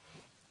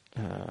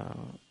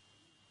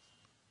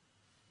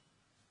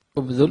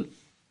 أبذل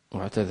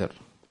واعتذر.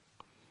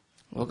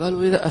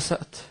 وقالوا إذا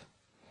أسأت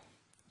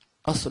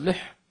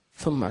أصلح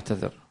ثم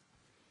اعتذر.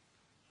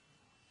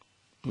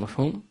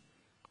 مفهوم؟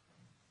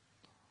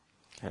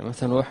 يعني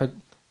مثلا واحد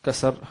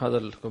كسر هذا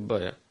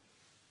الكوباية،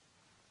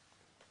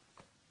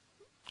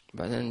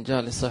 بعدين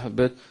جاء لصاحب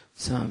بيت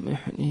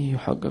سامحني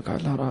يحقق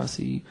على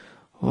راسي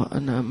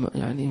وأنا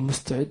يعني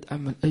مستعد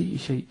أعمل أي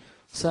شيء،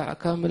 ساعة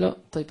كاملة.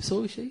 طيب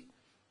سوي شيء،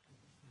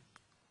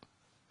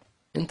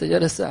 أنت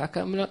جالس ساعة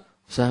كاملة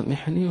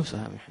سامحني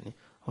وسامحني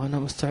وأنا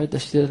مستعد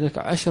أشتري لك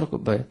 10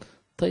 كوبايات.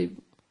 طيب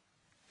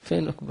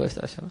فين كوباية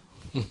 10؟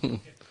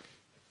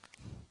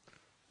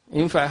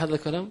 ينفع هذا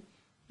الكلام؟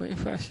 ما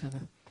ينفعش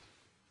هذا.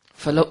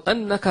 فلو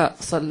أنك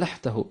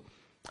صلحته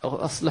أو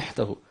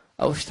أصلحته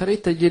أو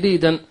اشتريت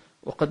جديدا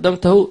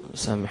وقدمته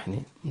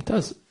سامحني،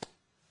 ممتاز،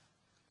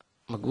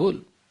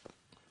 مقبول،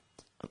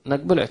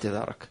 نقبل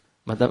اعتذارك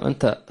ما دام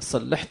أنت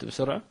صلحت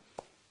بسرعة.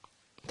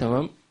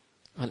 تمام،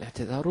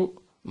 الاعتذار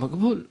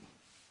مقبول.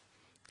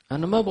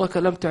 أنا ما أبغى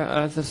كلام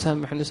أعذر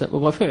سامحني،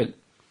 أبغى فعل.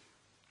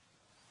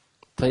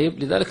 طيب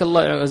لذلك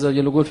الله عز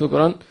وجل يقول في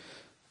القرآن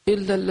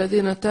إلا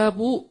الذين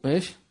تابوا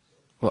إيش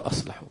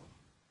وأصلحوا،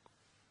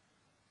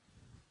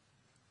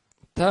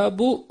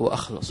 تابوا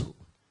وأخلصوا.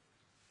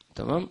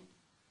 تمام،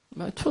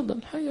 ما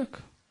تفضل حياك،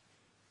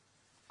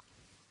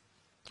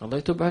 الله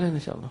يتوب علينا إن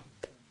شاء الله.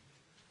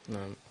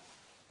 نعم،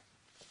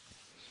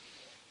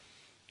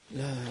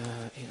 لا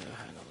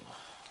إله إلا الله.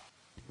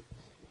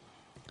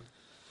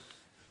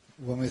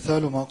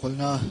 ومثال ما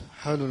قلناه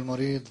حال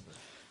المريض،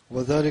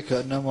 وذلك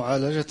أن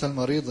معالجة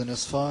المريض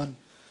نصفان،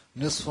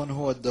 نصف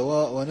هو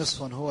الدواء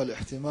ونصف هو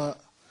الاحتماء،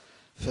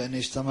 فإن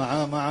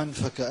اجتمعا معا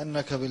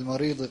فكأنك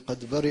بالمريض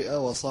قد برئ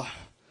وصح،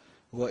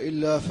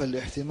 وإلا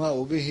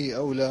فالاحتماء به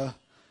أولى،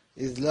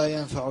 إذ لا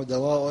ينفع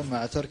دواء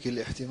مع ترك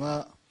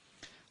الاحتماء،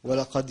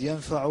 ولقد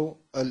ينفع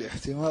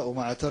الاحتماء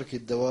مع ترك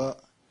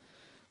الدواء.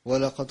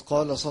 ولقد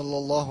قال صلى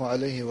الله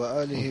عليه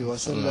وآله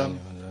وسلم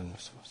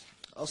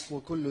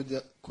أصل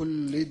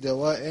كل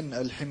دواء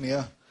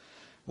الحمية،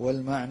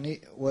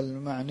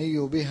 والمعني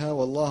بها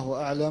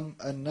والله أعلم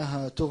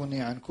أنها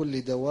تغني عن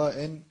كل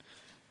دواء.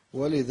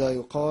 ولذا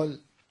يقال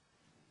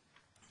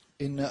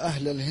إن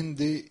أهل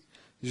الهند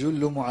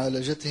جل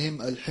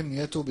معالجتهم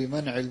الحمية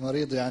بمنع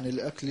المريض عن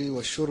الأكل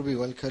والشرب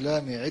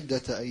والكلام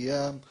عدة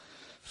أيام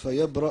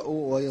فيبرأ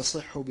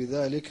ويصح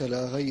بذلك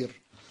لا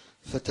غير.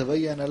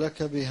 فتبين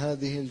لك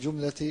بهذه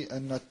الجملة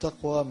أن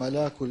التقوى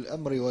ملاك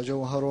الأمر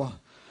وجوهره،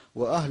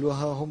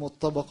 وأهلها هم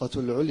الطبقة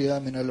العليا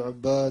من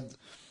العباد،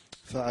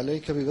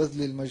 فعليك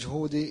ببذل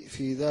المجهود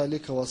في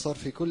ذلك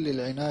وصرف كل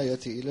العناية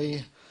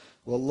إليه،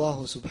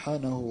 والله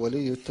سبحانه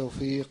ولي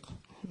التوفيق.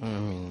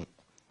 آمين.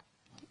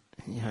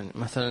 يعني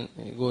مثلا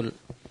يقول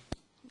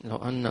لو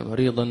أن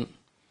مريضا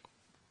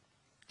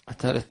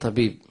أتى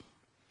للطبيب،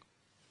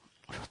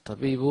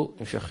 فالطبيب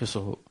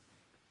يشخصه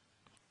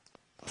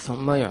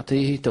ثم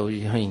يعطيه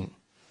توجيهين.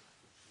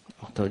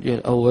 التوجيه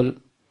الأول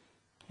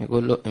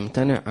يقول له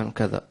امتنع عن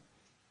كذا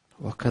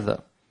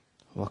وكذا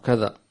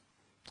وكذا،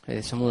 هذا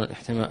يسمونه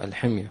الاحتماء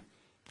الحمية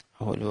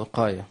أو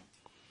الوقاية،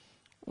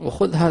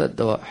 وخذ هذا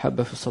الدواء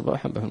حبة في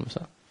الصباح حبة في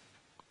المساء.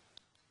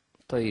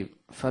 طيب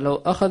فلو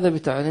أخذ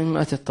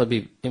بتعليمات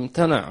الطبيب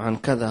امتنع عن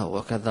كذا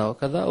وكذا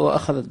وكذا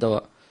وأخذ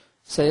الدواء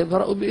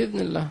سيبرأ بإذن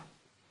الله.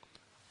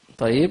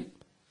 طيب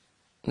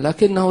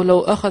لكنه لو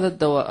أخذ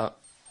الدواء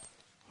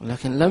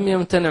لكن لم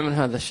يمتنع من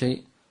هذا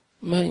الشيء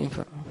ما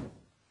ينفع.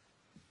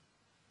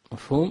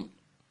 مفهوم؟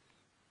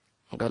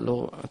 قال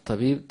له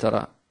الطبيب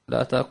ترى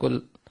لا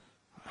تأكل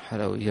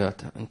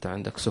حلويات، أنت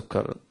عندك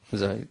سكر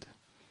زايد.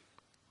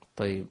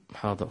 طيب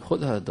حاضر،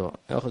 خذ هذا الدواء،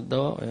 يأخذ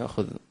دواء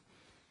ويأخذ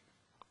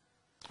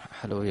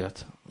حلويات،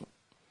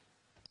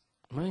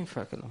 ما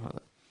ينفع كلام هذا.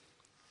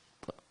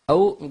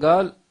 أو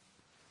قال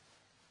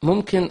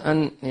ممكن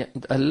أن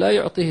لا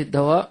يعطيه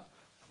الدواء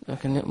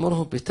لكن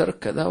يأمره بترك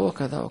كذا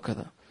وكذا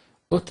وكذا،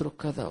 اترك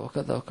كذا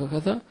وكذا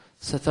وكذا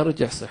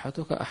سترجع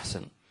صحتك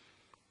أحسن.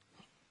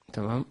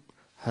 تمام،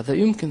 هذا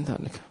يمكن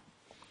ذلك.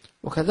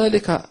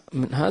 وكذلك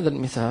من هذا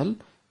المثال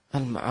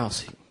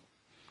المعاصي،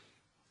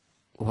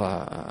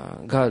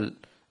 وقال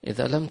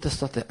إذا لم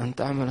تستطع أن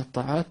تعمل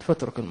الطاعات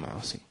فاترك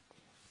المعاصي،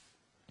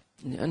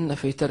 لأن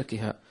في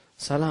تركها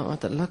سلامة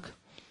لك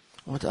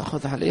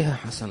وتأخذ عليها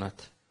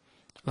حسنات،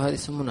 وهذه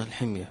يسمونها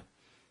الحمية.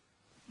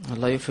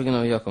 الله يوفقنا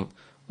وإياكم.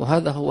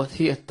 وهذا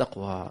هي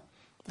التقوى،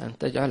 أن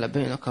تجعل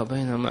بينك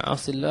وبين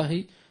معاصي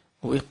الله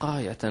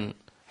وقاية،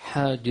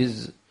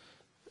 حاجز،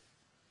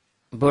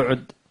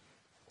 بعد،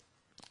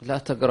 لا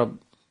تقرب،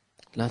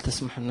 لا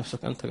تسمح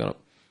لنفسك أن تقرب.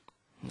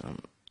 نعم.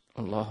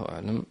 الله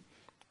أعلم.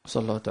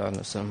 صلى الله تعالى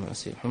وسلم على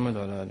سيدنا محمد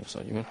وعلى آله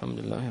وصحبه. الحمد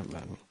لله رب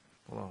العالمين.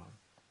 الله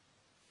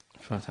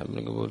فاتحة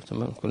بالقبول.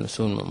 تمام. كل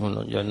سوء مأمون.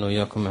 وجعلنا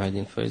وإياكم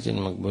عادين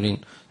فايزين مقبولين،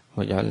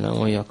 وجعلنا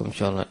وإياكم إن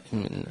شاء الله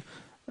من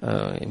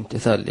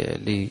امتثال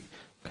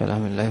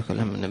لكلام الله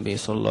وكلام النبي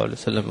صلى الله عليه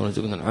وسلم،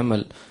 ورزقنا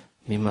العمل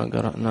بما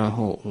قرأناه،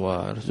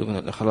 ورزقنا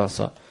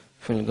الإخلاص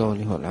في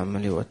القول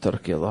والعمل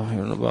والترك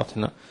ظاهرا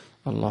وباطنا.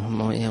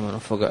 اللهم وإيا من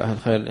وفق أهل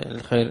الخير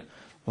للخير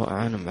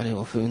وأعانهم عليه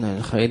وفقنا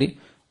للخير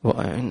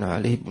وأعنا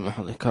عليه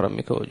بمحض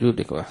كرمك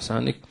وجودك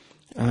وإحسانك.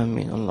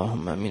 آمين.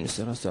 اللهم آمين.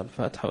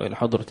 الفاتحة وإلى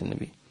حضرة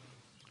النبي.